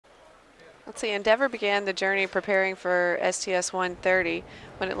Let's see, Endeavour began the journey preparing for STS-130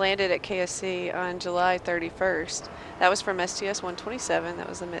 when it landed at KSC on July 31st. That was from STS-127, that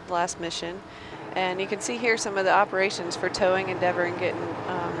was the last mission. And you can see here some of the operations for towing Endeavour and getting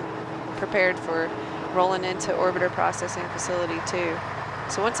prepared for rolling into orbiter processing facility 2.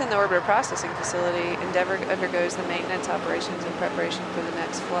 So once in the orbiter processing facility, Endeavour undergoes the maintenance operations in preparation for the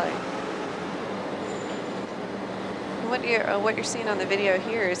next flight. What you're seeing on the video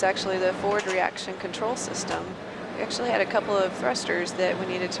here is actually the forward reaction control system. We actually had a couple of thrusters that we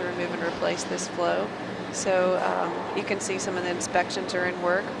needed to remove and replace this flow. So you can see some of the inspections are in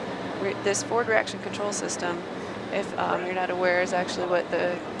work. This forward reaction control system, if you're not aware, is actually what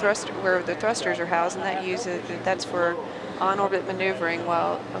where the thrusters are housed, and that's for on-orbit maneuvering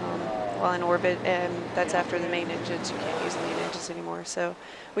while in orbit, and that's after the main engines. You can't use the main engines anymore. So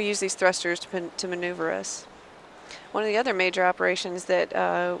we use these thrusters to maneuver us. One of the other major operations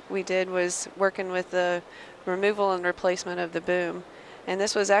that we did was working with the removal and replacement of the boom. And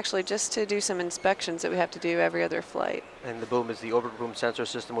this was actually just to do some inspections that we have to do every other flight. And the boom is the orbit boom sensor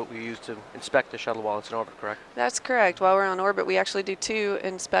system, what we use to inspect the shuttle while it's in orbit, correct? That's correct. While we're on orbit, we actually do 2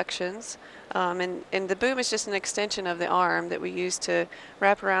 inspections. And the boom is just an extension of the arm that we use to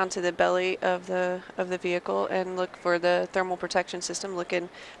wrap around to the belly of the vehicle and look for the thermal protection system,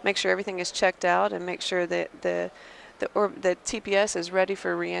 make sure everything is checked out, and make sure that the TPS is ready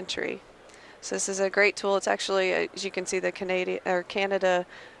for re-entry. So this is a great tool. It's actually, as you can see, the Canada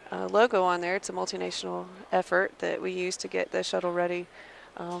logo on there. It's a multinational effort that we use to get the shuttle ready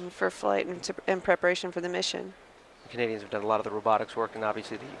for flight and in preparation for the mission. The Canadians have done a lot of the robotics work, and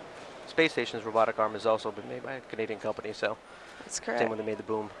obviously the space station's robotic arm has also been made by a Canadian company. So that's correct. Same when they made the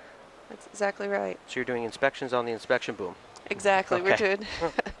boom. That's exactly right. So you're doing inspections on the inspection boom. Exactly. Okay. We're doing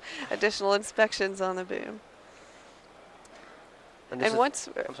additional inspections on the boom. And once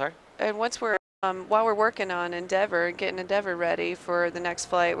we're while we're working on Endeavour, getting Endeavour ready for the next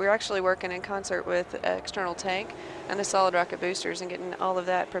flight, we're actually working in concert with external tank and the solid rocket boosters and getting all of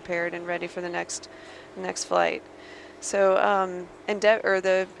that prepared and ready for the next flight. So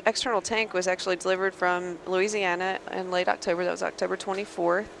the external tank was actually delivered from Louisiana in late October. That was October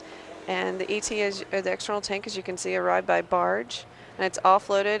 24th. And the the external tank, as you can see, arrived by barge, and it's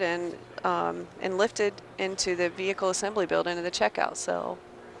offloaded and lifted into the vehicle assembly building in the checkout cell.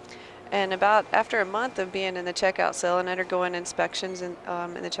 And after a month of being in the checkout cell and undergoing inspections in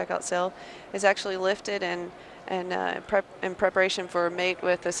the checkout cell, is actually lifted in preparation for a mate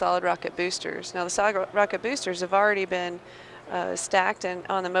with the solid rocket boosters. Now the solid rocket boosters have already been stacked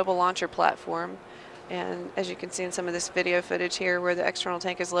on the mobile launcher platform. And as you can see in some of this video footage here, where the external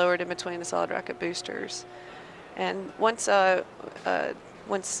tank is lowered in between the solid rocket boosters. And once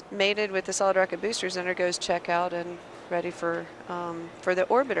mated with the solid rocket boosters, undergoes checkout and ready for the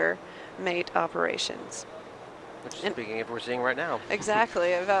orbiter mate operations. Which is speaking of what we're seeing right now.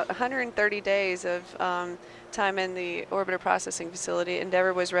 Exactly. About 130 days of time in the orbiter processing facility,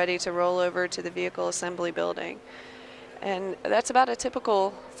 Endeavour was ready to roll over to the vehicle assembly building. And that's about a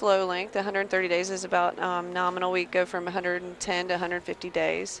typical flow length. 130 days is about nominal. We go from 110 to 150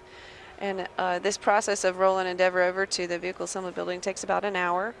 days. And this process of rolling Endeavour over to the vehicle assembly building takes about an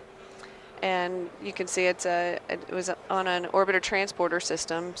hour. And you can see it was on an orbiter transporter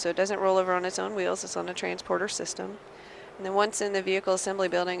system, so it doesn't roll over on its own wheels. It's on a transporter system. And then once in the vehicle assembly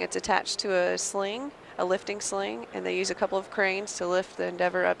building, it's attached to a sling, a lifting sling, and they use a couple of cranes to lift the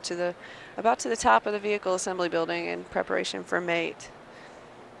Endeavour up to about to the top of the vehicle assembly building in preparation for mate.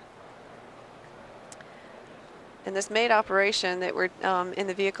 And this mate operation that we're in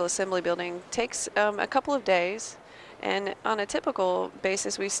the vehicle assembly building takes a couple of days. And on a typical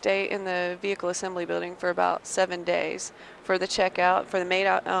basis, we stay in the vehicle assembly building for about 7 days for the checkout, for the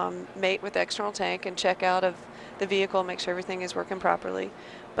mate with the external tank and checkout of the vehicle, make sure everything is working properly.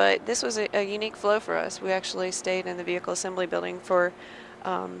 But this was a unique flow for us. We actually stayed in the vehicle assembly building for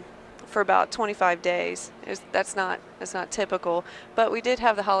about 25 days. That's not typical, but we did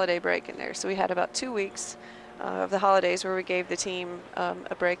have the holiday break in there. So we had about 2 weeks of the holidays where we gave the team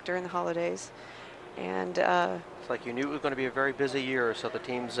a break during the holidays. And it's like you knew it was going to be a very busy year, so the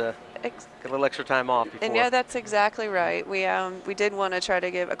teams get a little extra time off before. And yeah, that's exactly right. We did want to try to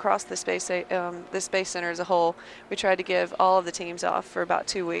give across the space center as a whole. We tried to give all of the teams off for about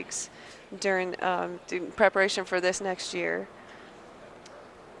 2 weeks during preparation for this next year.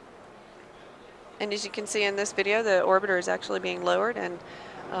 And as you can see in this video, the orbiter is actually being lowered, and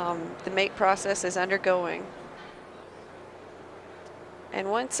the mate process is undergoing. And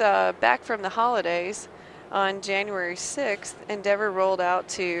once back from the holidays, on January 6th, Endeavour rolled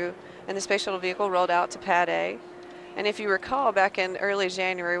out and the space shuttle vehicle rolled out to Pad A. And if you recall, back in early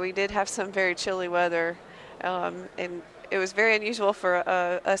January, we did have some very chilly weather, and it was very unusual for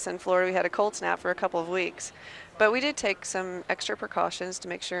us in Florida. We had a cold snap for a couple of weeks. But we did take some extra precautions to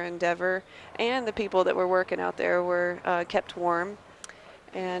make sure Endeavour and the people that were working out there were kept warm.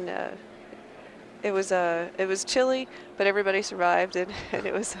 And it was chilly, but everybody survived, and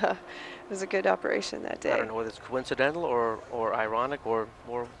it was a good operation that day. I don't know whether it's coincidental or ironic or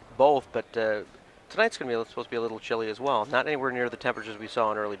both, but tonight's going to be supposed to be a little chilly as well. Not anywhere near the temperatures we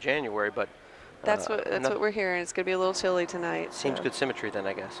saw in early January, but that's what we're hearing. It's going to be a little chilly tonight. Seems good symmetry then,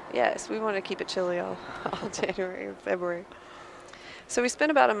 I guess. Yes, we want to keep it chilly all January and February. So we spent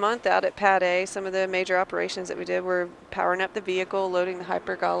about a month out at Pad A. Some of the major operations that we did were powering up the vehicle, loading the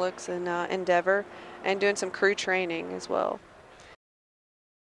hypergolics and Endeavour, and doing some crew training as well.